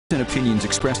And opinions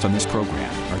expressed on this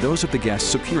program are those of the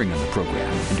guests appearing on the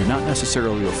program and do not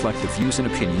necessarily reflect the views and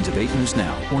opinions of 8 News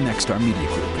Now or Nexstar Media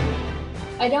Group.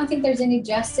 I don't think there's any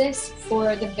justice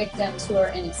for the victims who are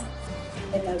innocent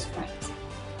in those crimes.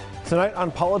 Tonight on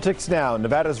Politics Now,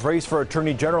 Nevada's race for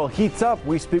Attorney General heats up.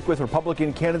 We speak with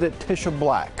Republican candidate Tisha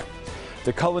Black.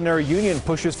 The Culinary Union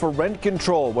pushes for rent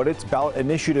control, what its ballot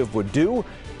initiative would do,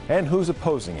 and who's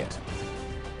opposing it.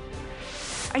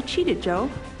 I cheated, Joe.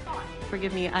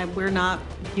 Forgive me, we're not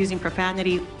using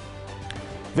profanity.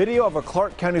 Video of a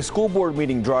Clark County School Board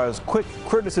meeting draws quick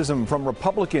criticism from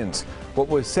Republicans. What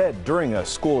was said during a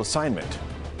school assignment.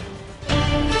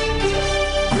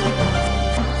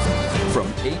 From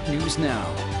 8 News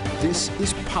Now, this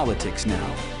is Politics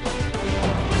Now.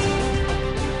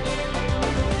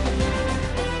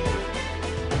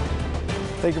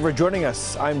 Thank you for joining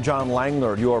us. I'm John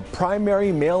Langler. Your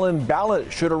primary mail-in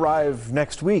ballot should arrive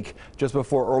next week, just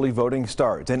before early voting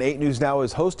starts. And 8 News Now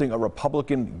is hosting a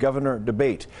Republican governor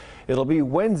debate. It'll be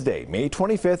Wednesday, May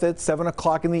 25th at 7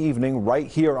 o'clock in the evening, right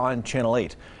here on Channel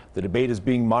 8. The debate is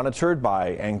being monitored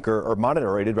by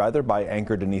moderated by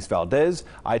anchor Denise Valdez,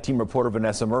 I-Team reporter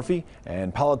Vanessa Murphy,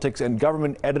 and politics and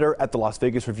government editor at the Las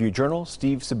Vegas Review-Journal,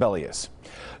 Steve Sebelius.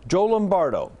 Joe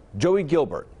Lombardo, Joey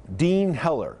Gilbert, Dean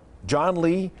Heller, John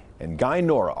Lee, and Guy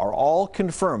Nora are all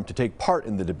confirmed to take part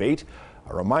in the debate.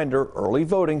 A reminder, early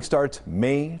voting starts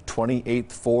May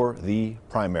 28th for the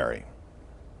primary.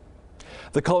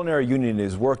 The Culinary Union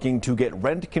is working to get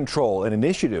rent control, an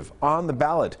initiative on the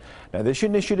ballot. Now, this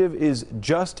initiative is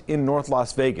just in North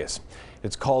Las Vegas.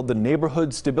 It's called the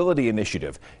Neighborhood Stability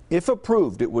Initiative. If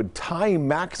approved, it would tie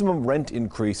maximum rent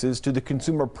increases to the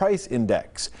Consumer Price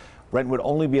Index. Rent would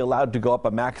only be allowed to go up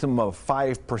a maximum of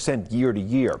 5% year to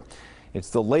year. It's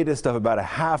the latest of about a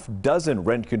half dozen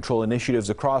rent control initiatives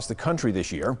across the country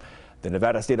this year. The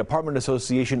Nevada State Apartment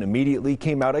Association immediately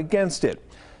came out against it.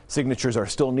 Signatures are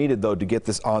still needed, though, to get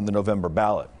this on the November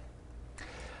ballot.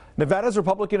 Nevada's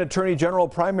Republican Attorney General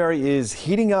primary is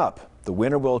heating up. The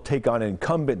winner will take on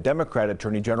incumbent Democrat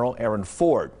Attorney General Aaron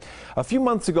Ford. A few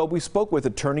months ago, we spoke with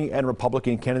attorney and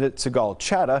Republican candidate Sigal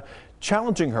Chattah,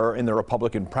 challenging her in the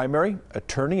Republican primary,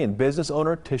 attorney and business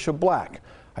owner Tisha Black.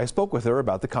 I spoke with her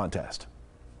about the contest.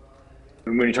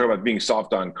 When you talk about being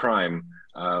soft on crime,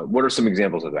 what are some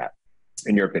examples of that,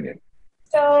 in your opinion?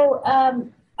 So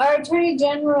our Attorney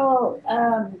General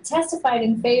testified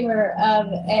in favor of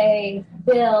a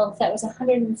bill that was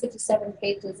 157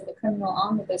 pages of a criminal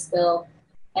omnibus bill,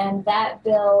 and that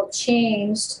bill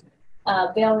changed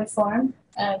bail reform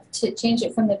to change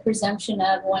it from the presumption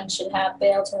of one should have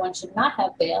bail to one should not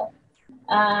have bail,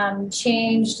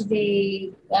 changed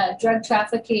the drug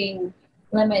trafficking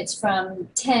limits from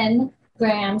 10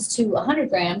 grams to 100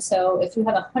 grams. So if you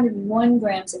have 101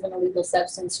 grams of an illegal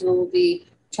substance, you will be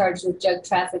charged with drug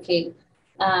trafficking,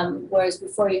 whereas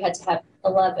before you had to have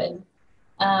 11.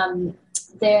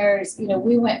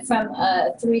 We went from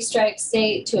a 3-strike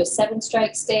state to a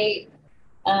 7-strike state.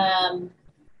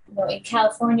 In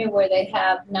California, where they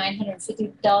have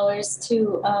 $950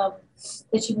 to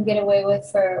that you can get away with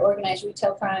for organized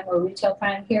retail crime or retail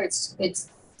crime. Here, it's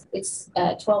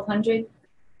 $1,200.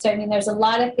 So I mean, there's a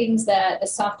lot of things that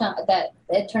that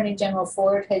Attorney General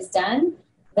Ford has done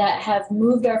that have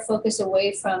moved our focus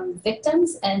away from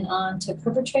victims and on to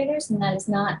perpetrators, and that is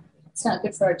not, it's not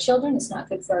good for our children, it's not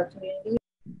good for our community.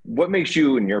 What makes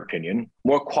you, in your opinion,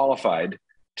 more qualified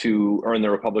to earn the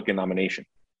Republican nomination?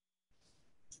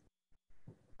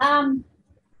 A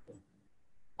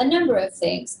number of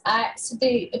things. So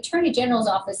the Attorney General's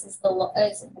office is the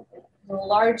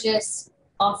largest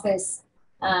office,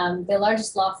 the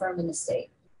largest law firm in the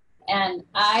state. And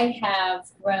I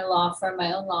have run a law firm,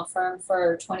 my own law firm,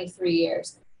 for 23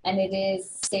 years, and it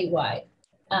is statewide.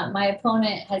 My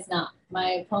opponent has not.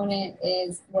 My opponent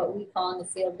is what we call in the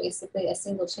field basically a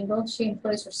single shingle. She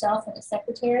employs herself and a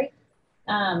secretary.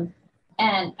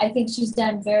 And I think she's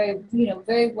done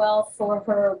very well for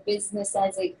her business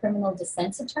as a criminal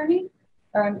defense attorney,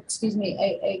 or excuse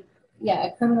me,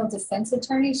 a criminal defense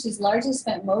attorney. She's largely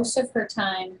spent most of her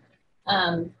time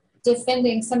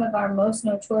defending some of our most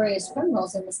notorious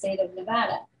criminals in the state of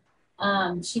Nevada.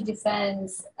 She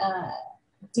defends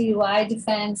DUI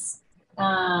defense,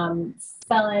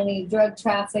 felony drug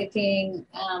trafficking.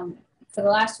 For the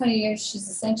last 20 years, she's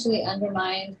essentially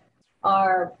undermined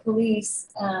our police,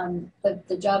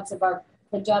 the job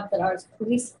that our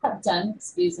police have done,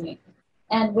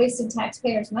 and wasted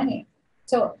taxpayers' money.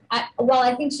 So while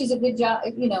I think she's a good job,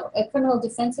 a criminal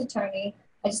defense attorney,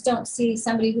 I just don't see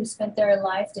somebody who spent their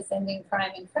life defending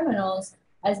crime and criminals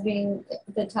as being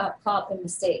the top cop in the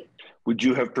state. Would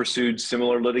you have pursued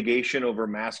similar litigation over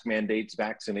mask mandates,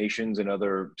 vaccinations, and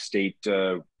other state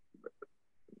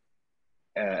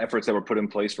efforts that were put in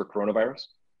place for coronavirus?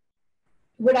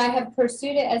 Would I have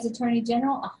pursued it as Attorney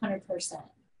General? 100%.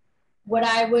 What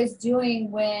I was doing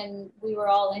when we were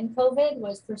all in COVID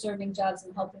was preserving jobs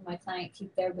and helping my client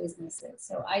keep their businesses.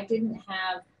 So I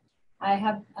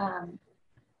have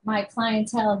my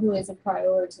clientele who is a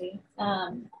priority.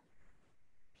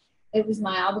 It was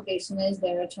my obligation as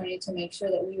their attorney to make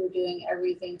sure that we were doing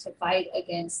everything to fight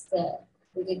against the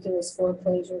ridiculous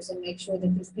foreclosures and make sure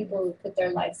that these people who put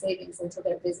their life savings into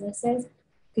their businesses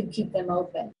could keep them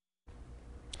open.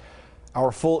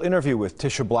 Our full interview with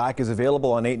Tisha Black is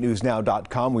available on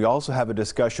 8newsnow.com. We also have a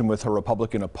discussion with her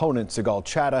Republican opponent, Sigal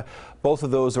Chattah. Both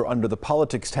of those are under the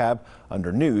Politics tab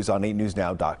under News on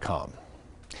 8newsnow.com.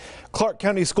 Clark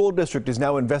County School District is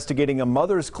now investigating a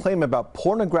mother's claim about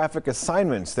pornographic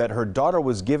assignments that her daughter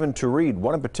was given to read,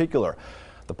 one in particular.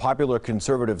 The popular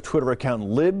conservative Twitter account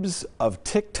Libs of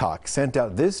TikTok sent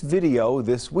out this video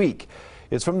this week.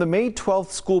 It's from the May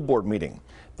 12th school board meeting.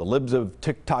 The Libs of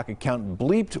TikTok account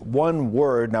bleeped one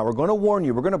word. Now we're going to warn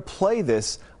you, we're going to play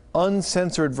this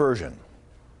uncensored version.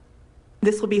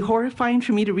 This will be horrifying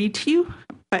for me to read to you,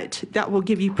 but that will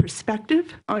give you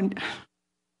perspective on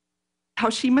how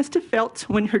she must have felt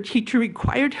when her teacher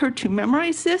required her to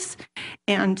memorize this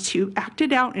and to act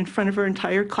it out in front of her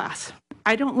entire class.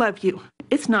 I don't love you.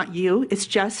 It's not you. It's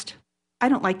just, I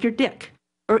don't like your dick,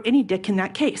 or any dick in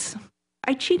that case.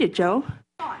 I cheated, Joe.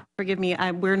 Forgive me,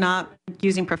 we're not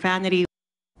using profanity.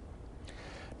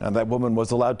 Now, that woman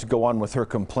was allowed to go on with her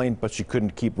complaint, but she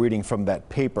couldn't keep reading from that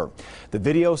paper. The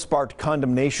video sparked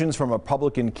condemnations from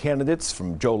Republican candidates,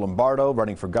 from Joe Lombardo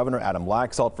running for governor, Adam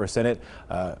Laxalt for Senate,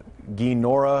 Guy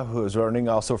Nora, who is running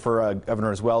also for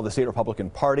governor as well, the state Republican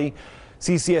Party.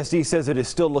 CCSD says it is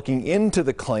still looking into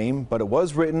the claim, but it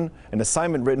was an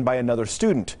assignment written by another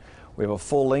student. We have a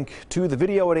full link to the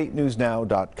video at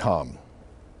 8newsnow.com.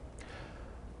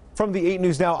 From the 8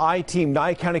 News Now I-Team,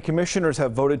 Nye County commissioners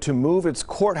have voted to move its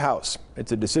courthouse.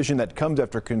 It's a decision that comes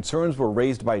after concerns were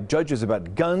raised by judges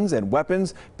about guns and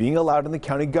weapons being allowed in the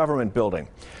county government building.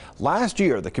 Last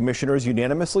year, the commissioners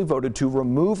unanimously voted to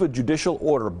remove a judicial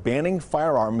order banning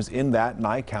firearms in that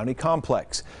Nye County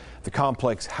complex. The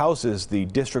complex houses the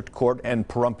District Court and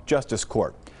Pahrump Justice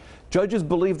Court. Judges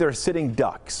believe they're sitting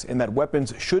ducks and that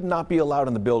weapons should not be allowed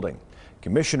in the building.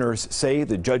 Commissioners say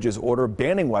the judge's order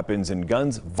banning weapons and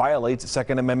guns violates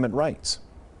Second Amendment rights.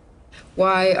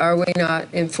 Why are we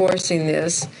not enforcing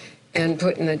this and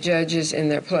putting the judges in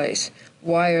their place?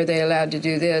 Why are they allowed to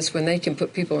do this when they can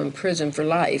put people in prison for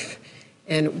life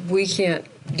and we can't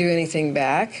do anything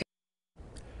back?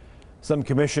 Some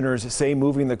commissioners say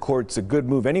moving the court's a good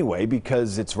move anyway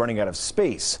because it's running out of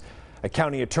space. A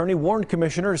county attorney warned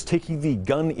commissioners taking the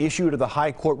gun issue to the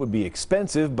high court would be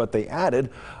expensive, but they added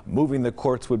moving the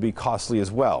courts would be costly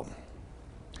as well.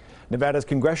 Nevada's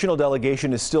congressional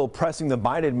delegation is still pressing the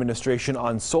Biden administration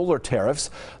on solar tariffs.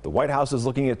 The White House is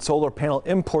looking at solar panel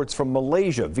imports from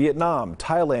Malaysia, Vietnam,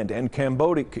 Thailand, and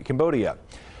Cambodia.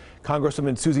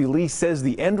 Congresswoman Susie Lee says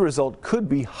the end result could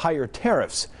be higher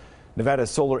tariffs.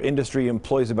 Nevada's solar industry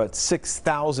employs about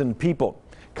 6,000 people.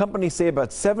 Companies say about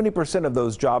 70% of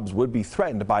those jobs would be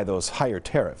threatened by those higher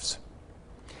tariffs.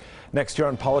 Next year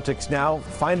on Politics Now,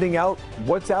 finding out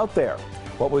what's out there.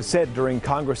 What was said during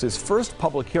Congress's first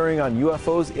public hearing on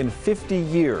UFOs in 50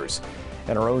 years.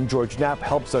 And our own George Knapp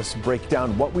helps us break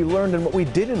down what we learned and what we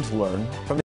didn't learn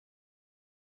from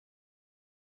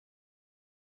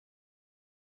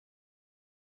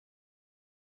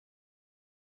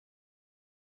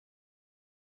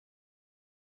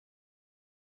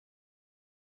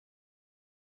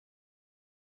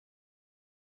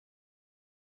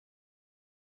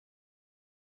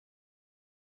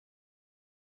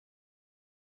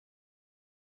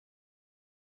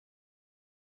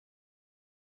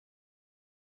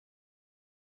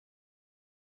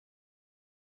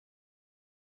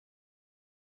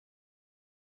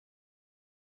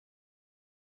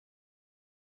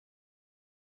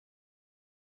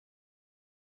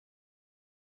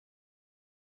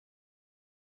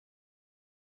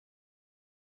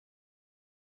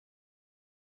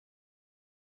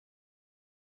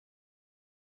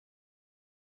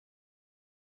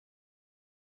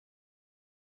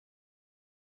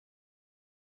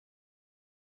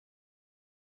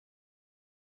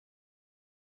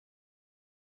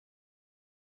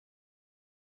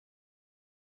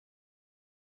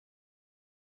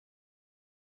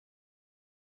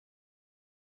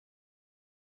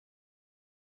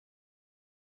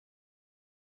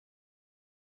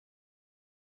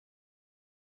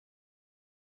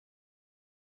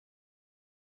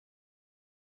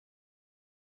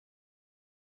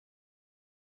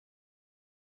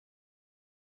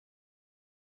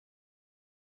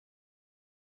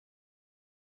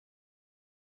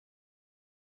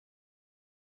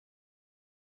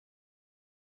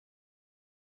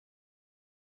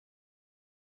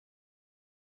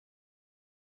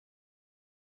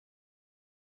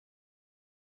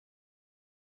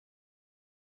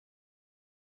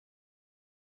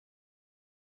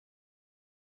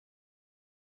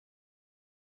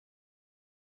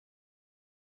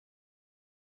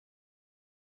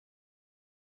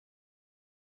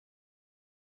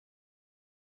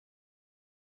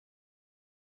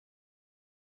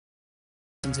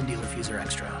license and dealer fees are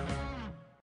extra.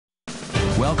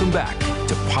 Welcome back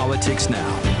to Politics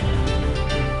Now.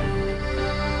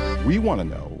 We want to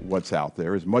know what's out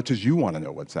there as much as you want to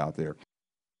know what's out there.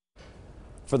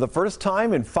 For the first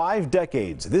time in 5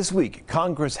 decades, this week,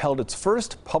 Congress held its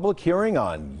first public hearing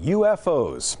on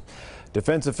UFOs.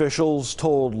 Defense officials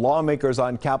told lawmakers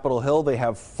on Capitol Hill they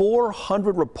have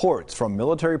 400 reports from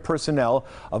military personnel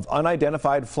of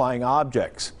unidentified flying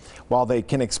objects. While they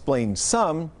can explain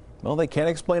some, well, they can't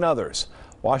explain others.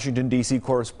 Washington, D.C.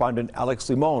 correspondent Alex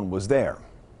Limon was there.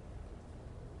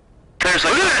 There's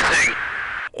another thing.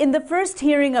 In the first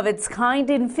hearing of its kind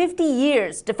in 50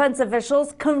 years, defense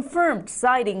officials confirmed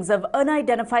sightings of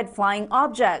unidentified flying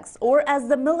objects, or as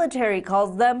the military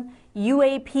calls them,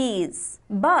 UAPs.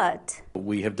 But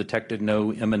we have detected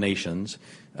no emanations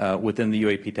within the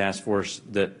UAP task force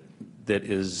that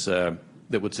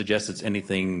would suggest it's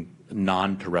anything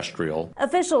non-terrestrial.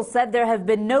 Officials said there have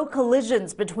been no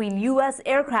collisions between U.S.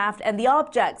 aircraft and the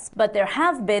objects, but there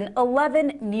have been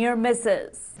 11 near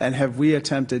misses. And have we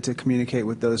attempted to communicate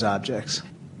with those objects?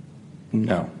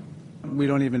 No. We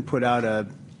don't even put out a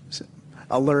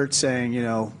alert saying,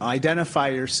 identify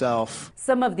yourself.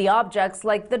 Some of the objects,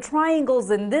 like the triangles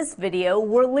in this video,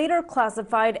 were later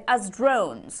classified as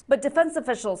drones. But defense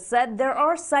officials said there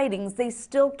are sightings they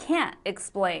still can't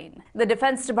explain. The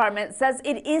Defense Department says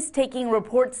it is taking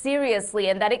reports seriously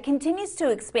and that it continues to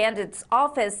expand its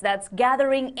office that's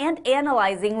gathering and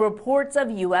analyzing reports of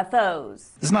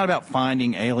UFOs. It's not about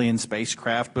finding alien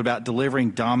spacecraft, but about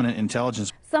delivering dominant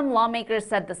intelligence. Some lawmakers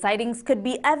said the sightings could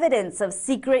be evidence of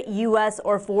secret U.S.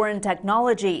 or foreign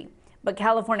technology. But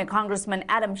California Congressman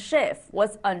Adam Schiff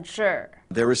was unsure.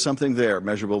 There is something there,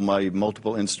 measurable by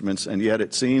multiple instruments, and yet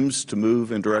it seems to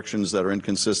move in directions that are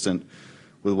inconsistent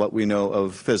with what we know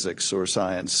of physics or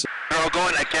science. They're all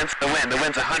going against the wind. The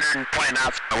wind's 120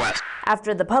 knots from the west.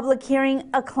 After the public hearing,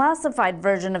 a classified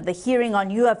version of the hearing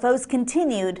on UFOs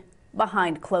continued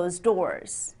behind closed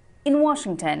doors. In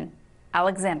Washington,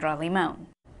 Alexandra Limon.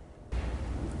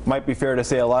 Might be fair to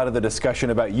say a lot of the discussion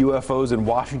about UFOs in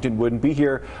Washington wouldn't be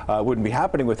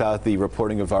happening without the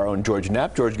reporting of our own George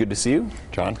Knapp. George, good to see you.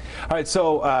 John. All right,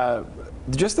 so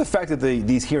just the fact that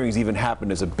these hearings even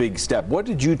happened is a big step. What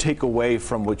did you take away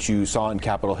from what you saw on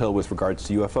Capitol Hill with regards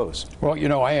to UFOs?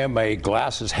 Well, I am a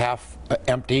glasses half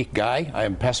empty guy. I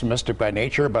am pessimistic by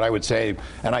nature, but I would say,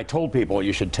 and I told people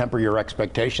you should temper your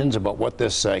expectations about what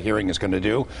this hearing is going to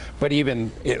do, but even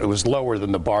it was lower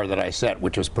than the bar that I set,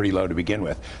 which was pretty low to begin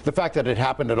with. The fact that it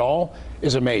happened at all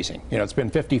is amazing. It's been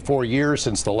 54 years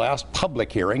since the last public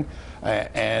hearing,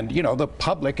 and the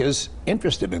public is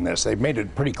interested in this. They've made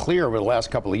it pretty clear over the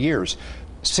last couple of years.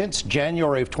 Since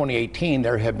January of 2018,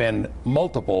 there have been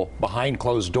multiple behind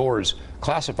closed doors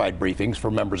classified briefings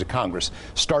for members of Congress.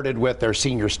 Started with their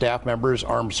senior staff members,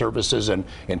 armed services and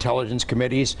intelligence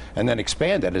committees, and then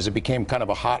expanded as it became kind of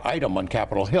a hot item on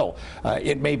Capitol Hill.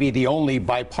 It may be the only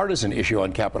bipartisan issue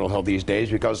on Capitol Hill these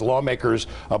days because lawmakers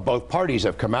of both parties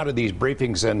have come out of these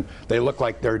briefings and they look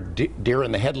like they're deer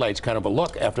in the headlights kind of a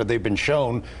look after they've been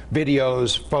shown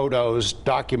videos, photos,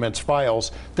 documents,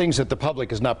 files, things that the public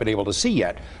has not been able to see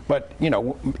yet. But,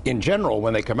 in general,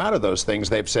 when they come out of those things,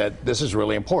 they've said, this is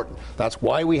really important. That's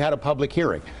why we had a public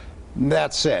hearing.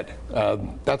 That said,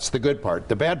 that's the good part.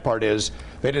 The bad part is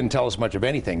they didn't tell us much of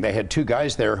anything. They had 2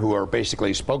 guys there who are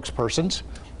basically spokespersons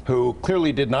who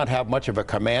clearly did not have much of a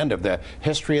command of the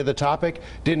history of the topic,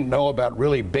 didn't know about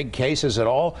really big cases at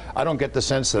all. I don't get the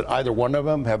sense that either one of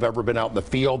them have ever been out in the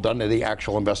field, done the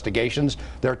actual investigations.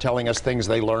 They're telling us things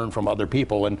they learned from other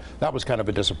people, and that was kind of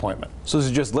a disappointment. So this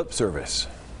is just lip service?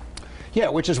 Yeah,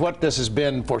 which is what this has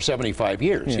been for 75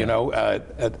 years. Yeah.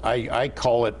 I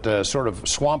call it sort of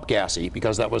swamp gassy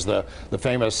because that was the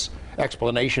famous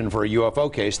explanation for a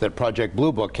UFO case that Project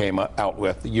Blue Book came out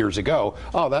with years ago.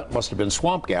 Oh, that must have been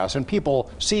swamp gas. And people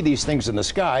see these things in the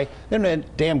sky, and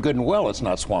damn good and well it's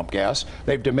not swamp gas.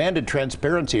 They've demanded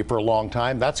transparency for a long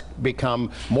time. That's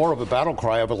become more of a battle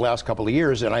cry over the last couple of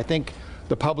years, and I think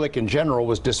the public in general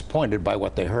was disappointed by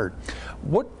what they heard.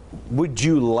 What would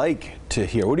you like to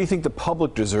hear? What do you think the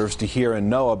public deserves to hear and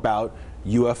know about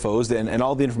UFOs and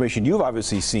all the information you've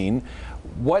obviously seen?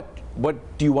 What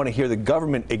do you want to hear the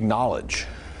government acknowledge?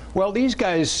 Well, these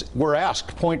guys were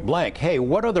asked point blank, hey,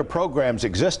 what other programs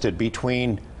existed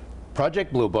between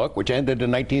Project Blue Book, which ended in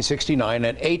 1969,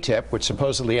 and ATIP, which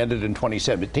supposedly ended in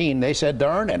 2017, they said there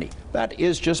aren't any. That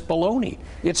is just baloney.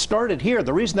 It started here.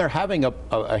 The reason they're having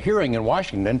a hearing in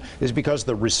Washington is because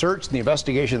the research and the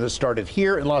investigation that started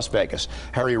here in Las Vegas.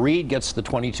 Harry Reid gets the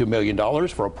 $22 million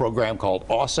for a program called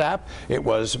OSAP. It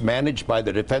was managed by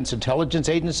the Defense Intelligence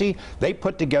Agency. They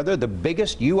put together the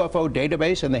biggest UFO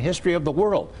database in the history of the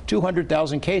world,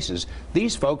 200,000 cases.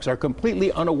 These folks are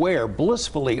completely unaware,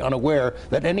 blissfully unaware,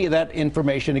 that any of that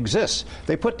information exists.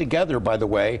 They put together, by the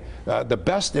way, the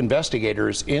best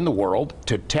investigators in the world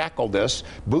to tackle this,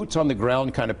 boots on the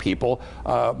ground kind of people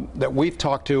that we've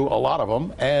talked to, a lot of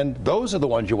them, and those are the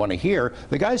ones you want to hear.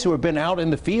 The guys who have been out in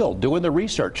the field doing the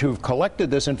research, who've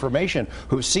collected this information,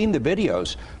 who've seen the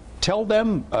videos. Tell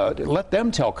them, let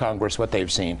them tell Congress what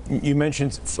they've seen. You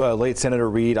mentioned late Senator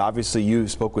Reid. Obviously, you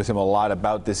spoke with him a lot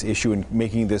about this issue and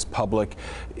making this public.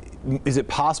 Is it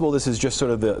possible this is just sort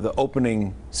of the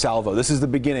opening salvo? This is the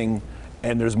beginning,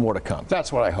 and there's more to come.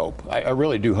 That's what I hope. I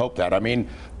really do hope that. I mean,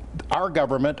 our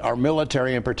government, our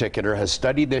military in particular, has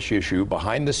studied this issue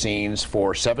behind the scenes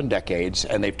for 7 decades,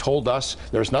 and they've told us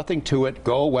there's nothing to it,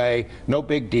 go away, no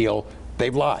big deal.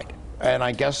 They've lied. And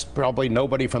I guess probably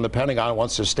nobody from the Pentagon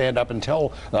wants to stand up and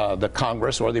tell the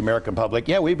Congress or the American public,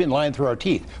 yeah, we've been lying through our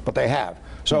teeth, but they have.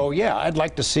 So, yeah, I'd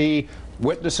like to see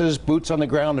witnesses, boots on the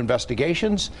ground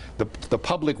investigations. The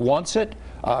public wants it.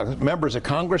 Members of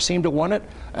Congress seem to want it.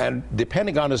 And the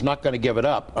Pentagon is not going to give it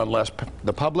up unless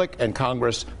the public and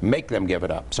Congress make them give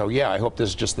it up. So, yeah, I hope this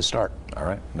is just the start. All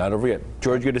right. Not over yet.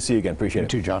 George, good to see you again. Appreciate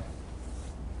it. You too, John.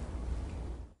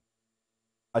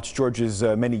 Watch George's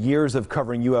many years of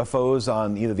covering UFOs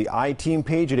on either the iTeam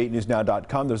page at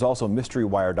 8newsnow.com. There's also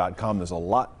mysterywire.com. There's a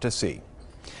lot to see.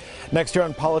 Next here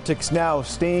on Politics Now,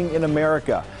 staying in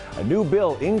America, a new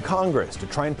bill in Congress to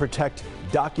try and protect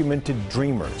documented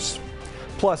dreamers.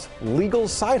 Plus, legal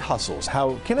side hustles.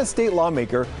 How can a state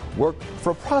lawmaker work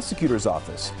for a prosecutor's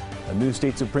office? A new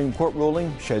state Supreme Court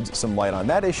ruling sheds some light on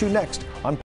that issue next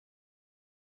on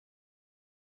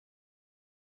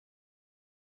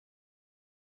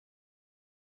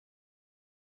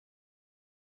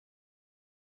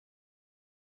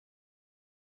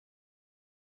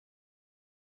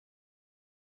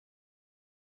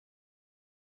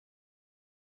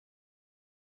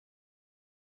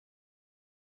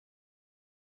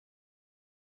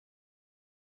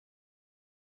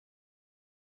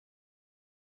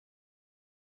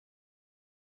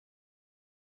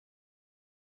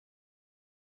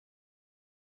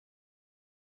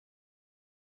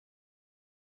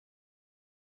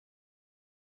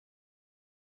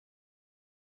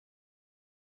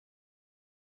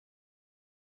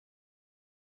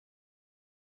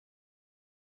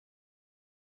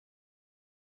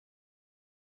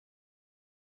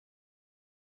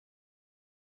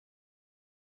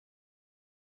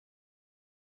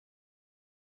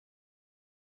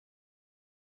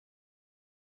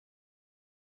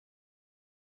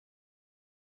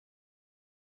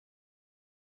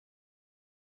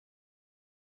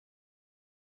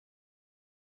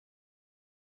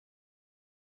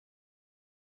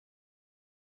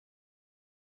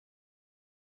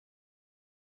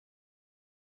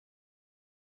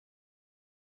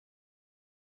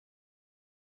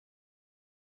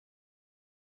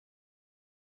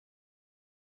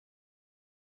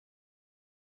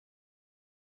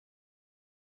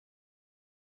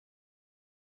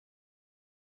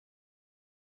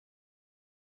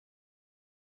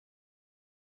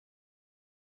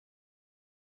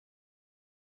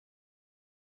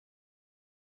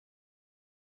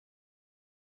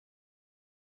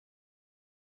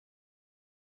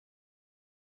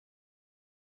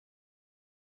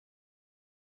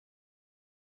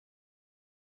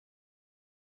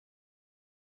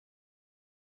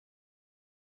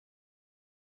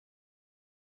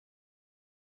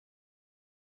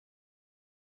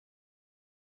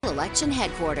Election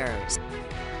headquarters.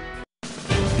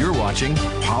 You're watching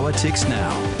Politics Now.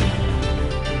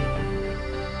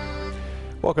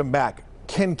 Welcome back.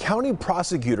 Can county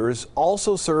prosecutors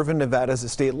also serve in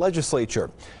Nevada's state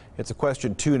legislature? It's a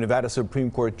question two Nevada Supreme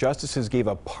Court justices gave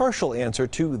a partial answer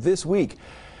to this week.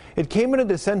 It came in a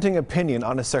dissenting opinion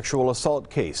on a sexual assault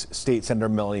case. State Senator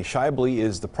Melanie Scheible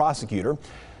is the prosecutor.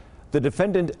 The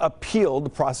defendant appealed the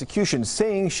prosecution,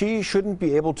 saying she shouldn't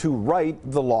be able to write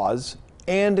the laws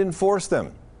and enforce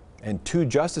them. And two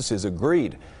justices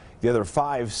agreed. The other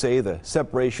five say the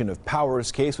separation of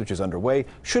powers case, which is underway,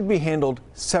 should be handled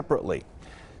separately.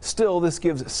 Still, this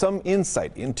gives some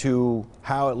insight into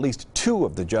how at least two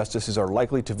of the justices are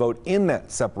likely to vote in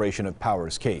that separation of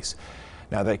powers case.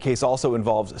 Now, that case also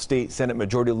involves State Senate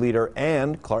Majority Leader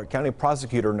and Clark County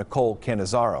Prosecutor Nicole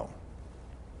Cannizzaro.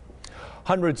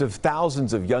 Hundreds of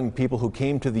thousands of young people who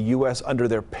came to the U.S. under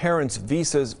their parents'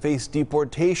 visas face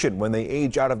deportation when they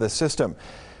age out of the system.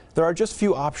 There are just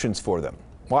few options for them.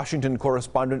 Washington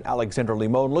correspondent Alexandra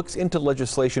Limon looks into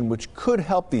legislation which could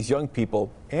help these young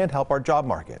people and help our job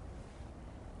market.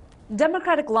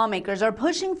 Democratic lawmakers are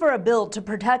pushing for a bill to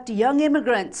protect young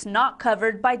immigrants not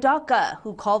covered by DACA,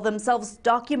 who call themselves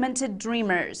documented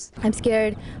dreamers. I'm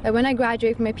scared that when I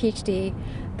graduate from my PhD,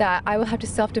 that I will have to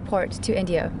self-deport to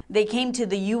India. They came to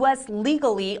the U.S.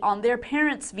 legally on their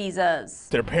parents' visas.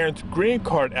 Their parents' green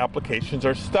card applications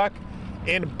are stuck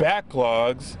in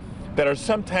backlogs that are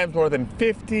sometimes more than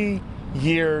 50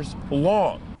 years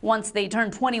long. Once they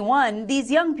turn 21, these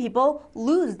young people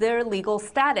lose their legal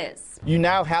status. You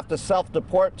now have to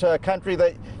self-deport to a country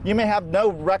that you may have no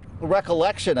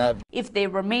recollection of. If they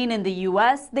remain in the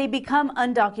U.S., they become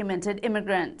undocumented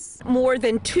immigrants. More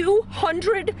than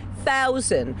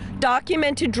 200,000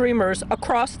 documented dreamers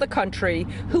across the country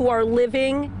who are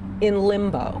living in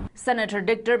limbo. Senator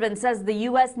Dick Durbin says the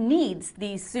U.S. needs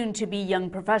these soon-to-be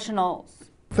young professionals.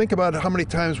 Think about how many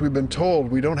times we've been told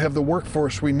we don't have the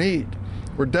workforce we need.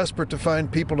 We're desperate to find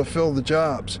people to fill the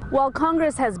jobs. While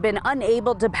Congress has been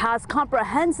unable to pass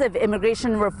comprehensive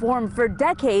immigration reform for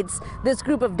decades, this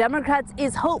group of Democrats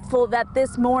is hopeful that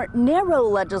this more narrow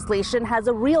legislation has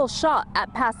a real shot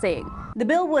at passing. The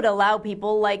bill would allow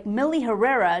people like Millie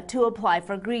Herrera to apply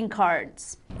for green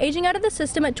cards. Aging out of the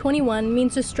system at 21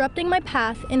 means disrupting my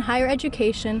path in higher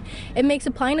education. It makes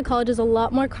applying to colleges a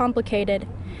lot more complicated.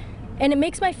 And it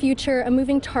makes my future a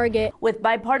moving target. With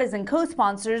bipartisan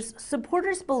co-sponsors,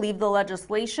 supporters believe the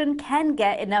legislation can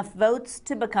get enough votes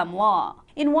to become law.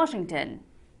 In Washington,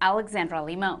 Alexandra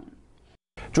Limon.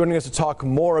 Joining us to talk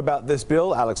more about this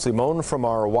bill, Alex Limon from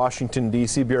our Washington,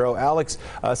 D.C. bureau. Alex,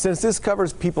 since this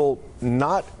covers people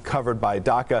not covered by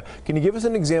DACA, can you give us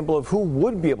an example of who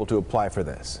would be able to apply for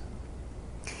this?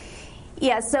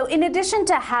 Yeah, so in addition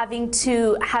to having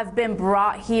to have been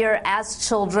brought here as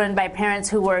children by parents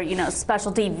who were,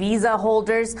 specialty visa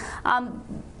holders,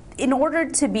 in order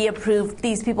to be approved,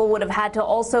 these people would have had to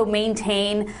also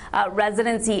maintain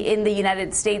residency in the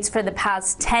United States for the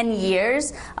past 10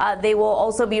 years. They will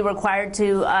also be required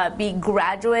to be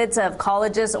graduates of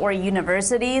colleges or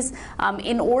universities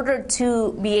in order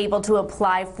to be able to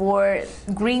apply for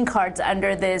green cards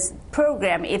under this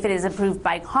program if it is approved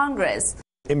by Congress.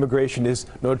 Immigration is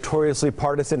notoriously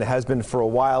partisan. It has been for a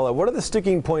while. What are the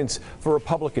sticking points for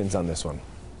Republicans on this one?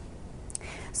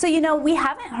 So, we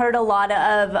haven't heard a lot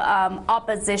of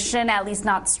opposition, at least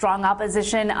not strong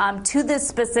opposition, to this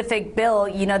specific bill,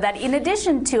 that in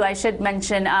addition to, I should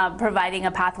mention, providing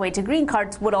a pathway to green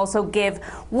cards would also give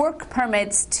work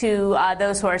permits to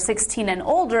those who are 16 and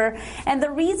older. And the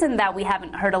reason that we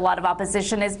haven't heard a lot of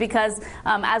opposition is because,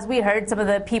 as we heard some of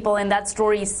the people in that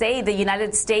story say, the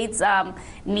United States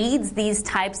needs these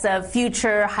types of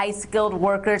future high-skilled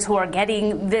workers who are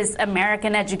getting this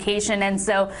American education. And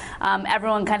so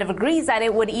everyone kind of agrees that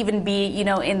it would even be,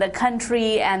 in the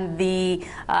country and the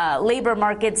labor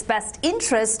market's best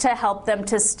interest to help them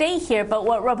to stay here. But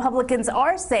what Republicans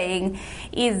are saying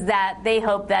is that they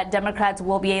hope that Democrats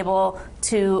will be able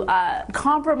to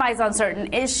compromise on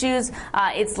certain issues.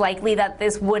 It's likely that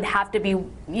this would have to be,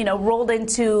 rolled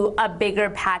into a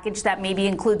bigger package that maybe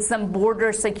includes some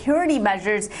border security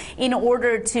measures in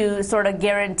order to sort of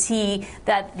guarantee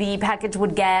that the package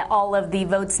would get all of the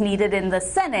votes needed in the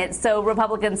Senate. So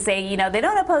Republicans say, they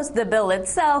don't oppose the bill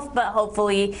itself, but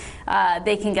hopefully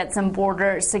they can get some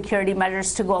border security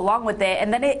measures to go along with it.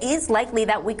 And then it is likely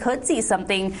that we could see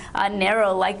something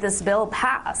narrow like this bill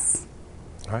pass.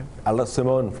 All right. Alex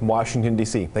Limon from Washington,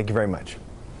 D.C. Thank you very much.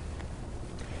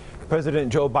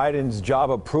 President Joe Biden's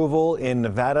job approval in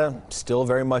Nevada still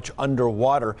very much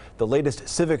underwater. The latest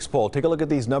Civics poll, take a look at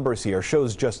these numbers here,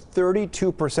 shows just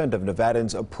 32% of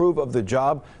Nevadans approve of the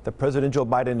job that President Joe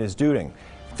Biden is doing.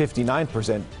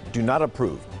 59% do not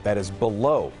approve. That is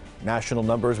below national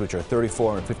numbers, which are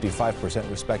 34% and 55%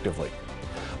 respectively.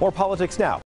 More politics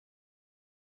now.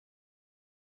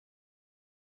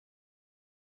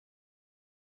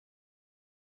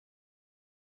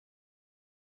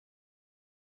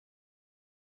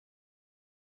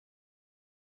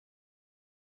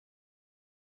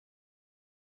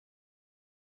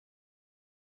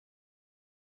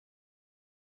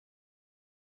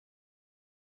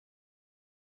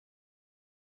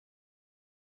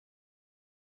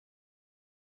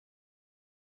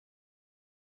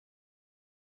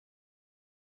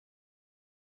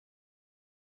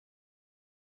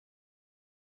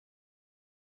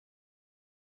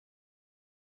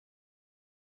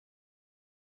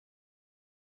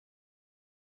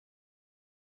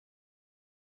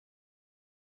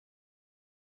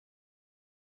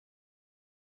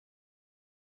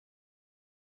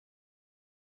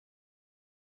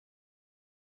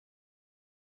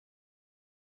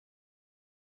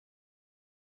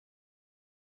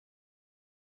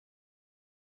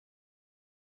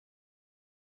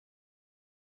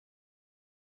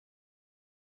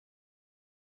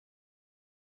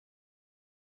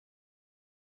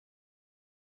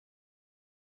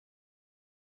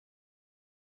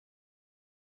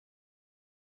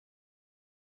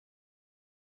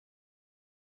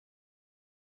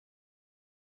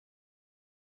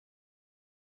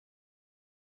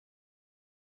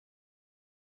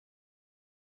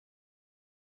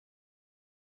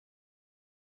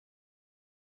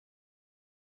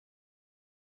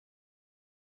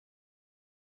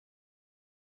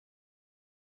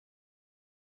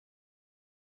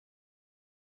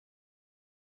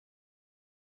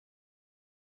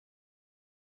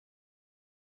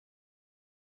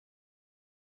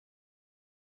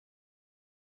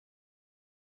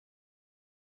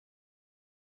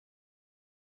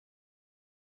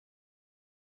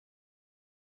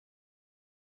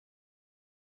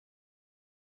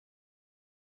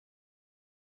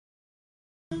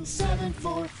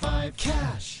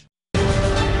 877-745-CASH.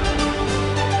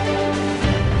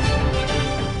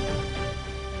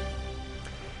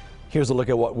 Here's a look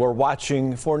at what we're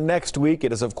watching for next week.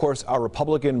 It is, of course, our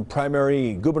Republican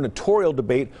primary gubernatorial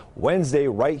debate Wednesday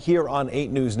right here on 8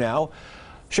 News Now.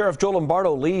 Sheriff Joe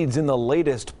Lombardo leads in the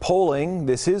latest polling.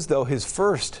 This is, though, his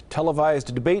first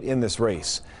televised debate in this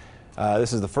race.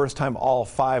 This is the first time all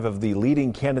 5 of the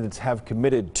leading candidates have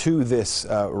committed to this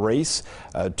race,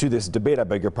 to this debate, I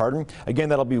beg your pardon. Again,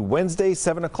 that'll be Wednesday,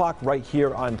 7 o'clock right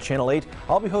here on Channel 8.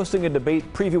 I'll be hosting a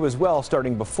debate preview as well,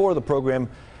 starting before the program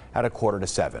at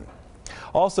 6:45.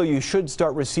 Also, you should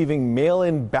start receiving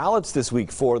mail-in ballots this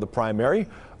week for the primary.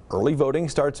 Early voting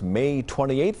starts May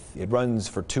 28th. It runs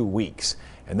for 2 weeks.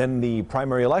 And then the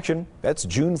primary election, that's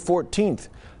June 14th.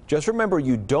 Just remember,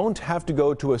 you don't have to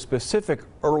go to a specific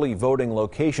early voting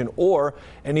location or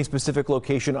any specific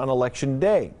location on Election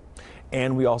Day.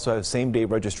 And we also have same-day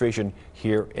registration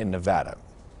here in Nevada.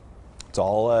 It's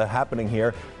all happening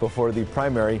here before the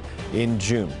primary in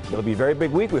June. It'll be a very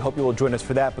big week. We hope you will join us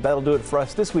for that. But that'll do it for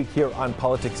us this week here on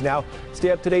Politics Now.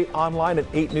 Stay up to date online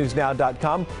at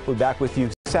 8newsnow.com. We'll be back with you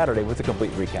Saturday with a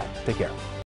complete recap. Take care.